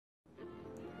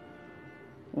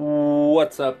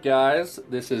What's up, guys?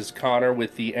 This is Connor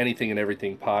with the Anything and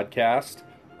Everything podcast.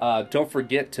 Don't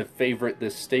forget to favorite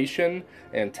this station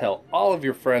and tell all of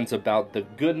your friends about the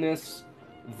goodness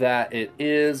that it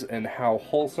is and how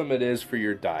wholesome it is for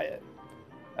your diet.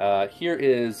 Here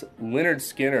is Lynyrd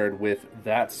Skynyrd with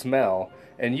That Smell,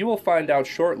 and you will find out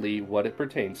shortly what it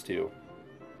pertains to.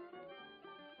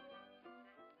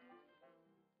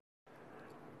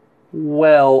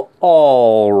 Well,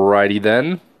 alrighty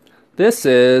then. This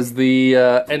is the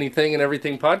Anything and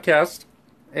Everything podcast,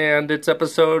 and it's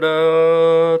episode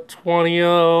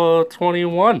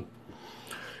 21.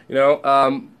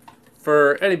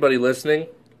 For anybody listening,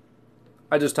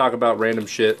 I just talk about random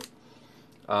shit,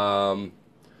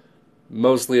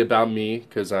 mostly about me,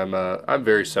 because I'm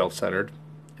very self-centered.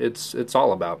 It's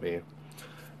all about me,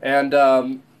 and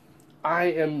I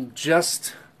am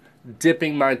just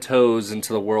dipping my toes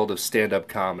into the world of stand-up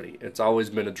comedy. It's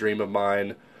always been a dream of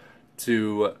mine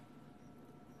to,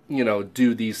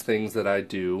 do these things that I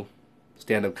do.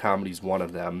 Stand-up comedy's one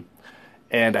of them.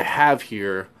 And I have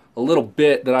here a little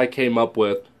bit that I came up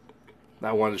with that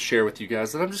I wanted to share with you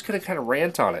guys, and I'm just going to kind of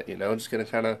rant on it, just going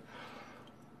to kind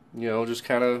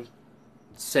of,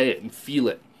 say it and feel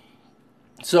it.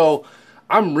 So,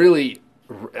 I'm really,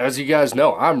 as you guys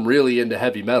know, I'm really into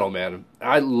heavy metal, man.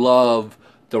 I love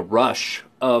the rush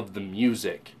of the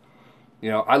music.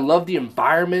 I love the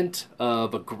environment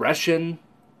of aggression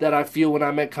that I feel when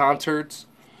I'm at concerts.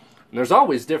 And there's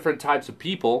always different types of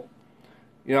people.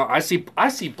 I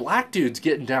see black dudes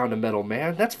getting down to metal,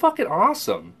 man. That's fucking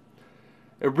awesome.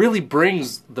 It really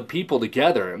brings the people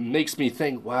together and makes me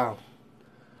think, wow,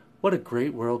 what a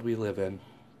great world we live in.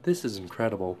 This is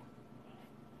incredible.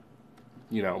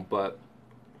 But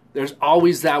there's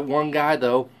always that one guy,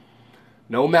 though.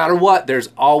 No matter what, there's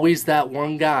always that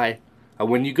one guy.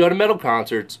 When you go to metal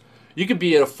concerts, you could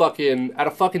be at a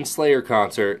fucking Slayer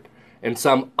concert, and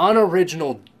some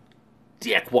unoriginal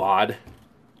dickwad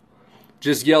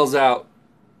just yells out,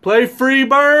 "Play Free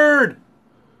Bird!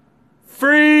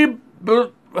 Free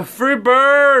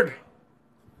Bird!"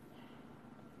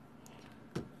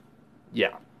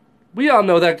 Yeah. We all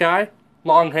know that guy.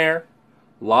 Long hair.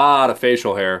 Lot of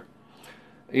facial hair.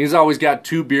 He's always got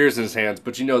 2 beers in his hands,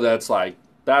 but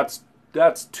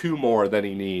that's 2 more than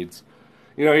he needs.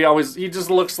 He just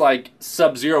looks like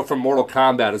Sub-Zero from Mortal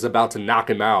Kombat is about to knock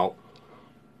him out.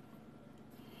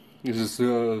 He's just,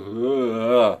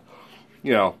 and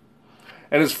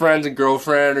his friends and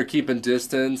girlfriend are keeping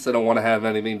distance. They don't want to have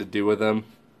anything to do with him.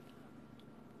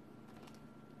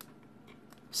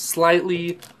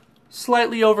 Slightly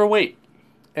overweight,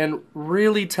 and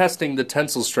really testing the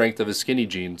tensile strength of his skinny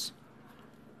jeans.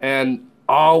 And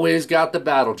always got the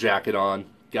battle jacket on.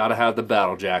 Gotta have the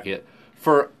battle jacket.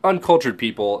 For uncultured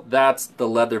people, that's the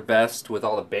leather vest with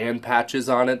all the band patches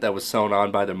on it that was sewn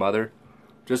on by their mother.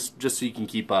 Just so you can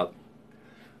keep up.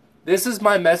 This is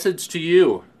my message to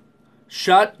you.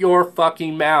 Shut your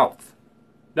fucking mouth.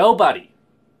 Nobody,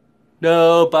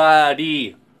 not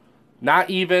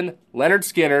even Lynyrd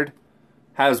Skynyrd,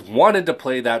 has wanted to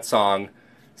play that song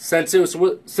since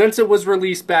it was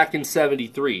released back in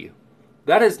 '73.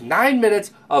 That is 9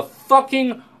 minutes of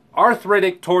fucking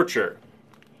arthritic torture.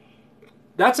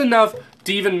 That's enough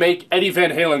to even make Eddie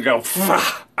Van Halen go,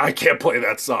 I can't play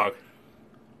that song.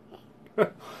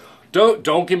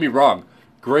 Don't get me wrong.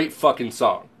 Great fucking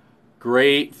song.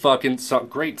 Great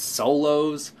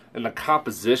solos and the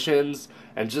compositions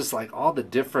and just all the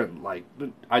different,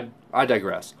 I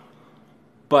digress.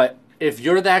 But if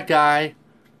you're that guy,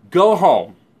 go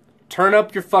home. Turn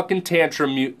up your fucking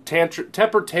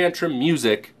temper tantrum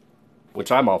music,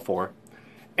 which I'm all for,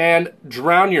 and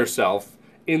drown yourself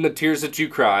in the tears that you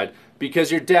cried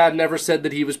because your dad never said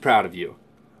that he was proud of you.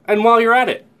 And while you're at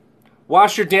it,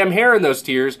 wash your damn hair in those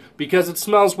tears because it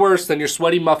smells worse than your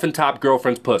sweaty muffin top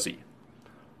girlfriend's pussy.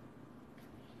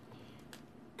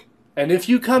 And if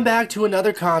you come back to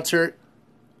another concert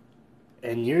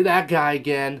and you're that guy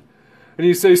again and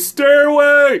you say,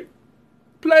 "Stairway!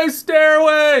 Play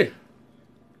Stairway!"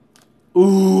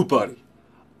 Ooh, buddy.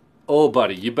 Oh,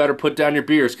 buddy, you better put down your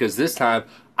beers because this time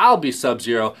I'll be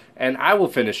Sub-Zero and I will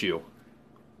finish you.